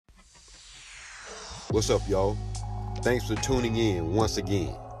What's up, y'all? Thanks for tuning in once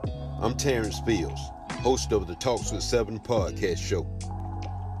again. I'm Terrence Fields, host of the Talks with 7 Podcast Show.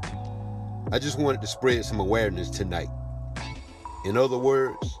 I just wanted to spread some awareness tonight. In other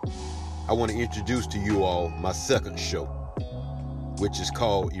words, I want to introduce to you all my second show, which is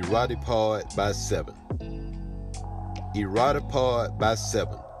called ErotiPod By 7. ErotiPod By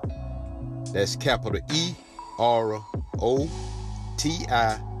 7. That's capital E-R-O-T-I,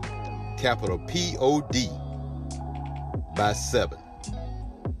 capital P-O-D, by 7.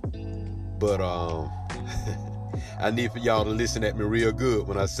 But I need for y'all to listen at me real good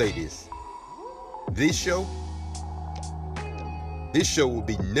when I say this. This show will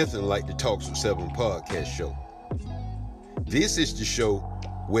be nothing like the Talks with 7 podcast show. This is the show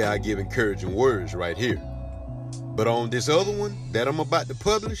where I give encouraging words right here. But on this other one that I'm about to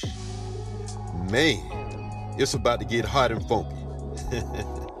publish, man, it's about to get hot and funky.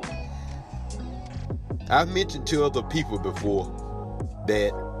 I've mentioned to other people before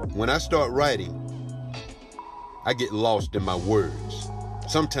that when I start writing, I get lost in my words.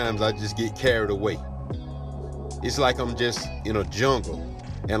 Sometimes I just get carried away. It's like I'm just in a jungle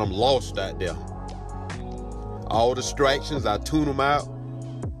and I'm lost out there. All distractions, I tune them out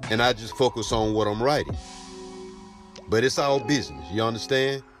and I just focus on what I'm writing. But it's all business, you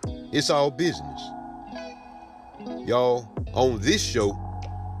understand? It's all business. Y'all, on this show,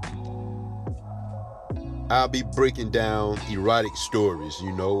 I'll be breaking down erotic stories,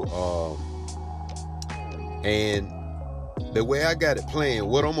 and the way I got it planned,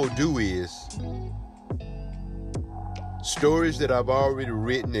 what I'm gonna do is stories that I've already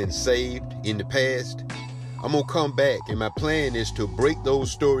written and saved in the past, I'm gonna come back, and my plan is to break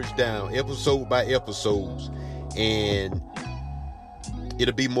those stories down episode by episodes, and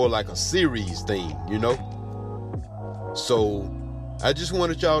it'll be more like a series thing, So I just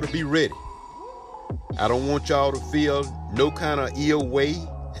wanted y'all to be ready. I don't want y'all to feel no kind of ill way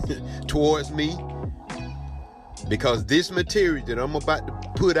towards me, because this material that I'm about to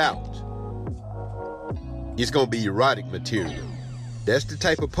put out is going to be erotic material. That's the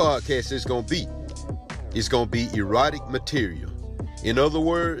type of podcast it's going to be. It's going to be erotic material. In other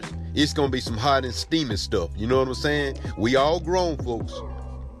words, it's going to be some hot and steaming stuff. You know what I'm saying? We all grown folks.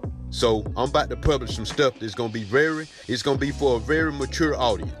 So I'm about to publish some stuff that's going to be it's going to be for a very mature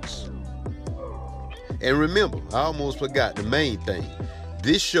audience. And remember, I almost forgot the main thing.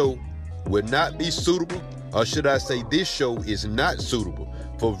 This show would not be suitable, or should I say this show is not suitable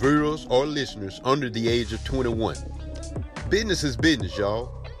for viewers or listeners under the age of 21. Business is business,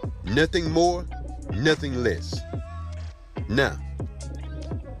 y'all. Nothing more, nothing less. Now,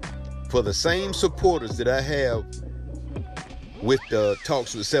 for the same supporters that I have with the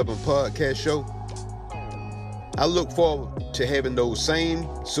Talks with 7 podcast show, I look forward to having those same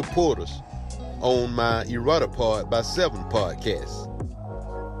supporters on my ErotiPod by 7 podcast.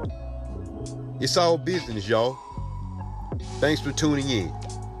 It's all business, y'all. Thanks for tuning in.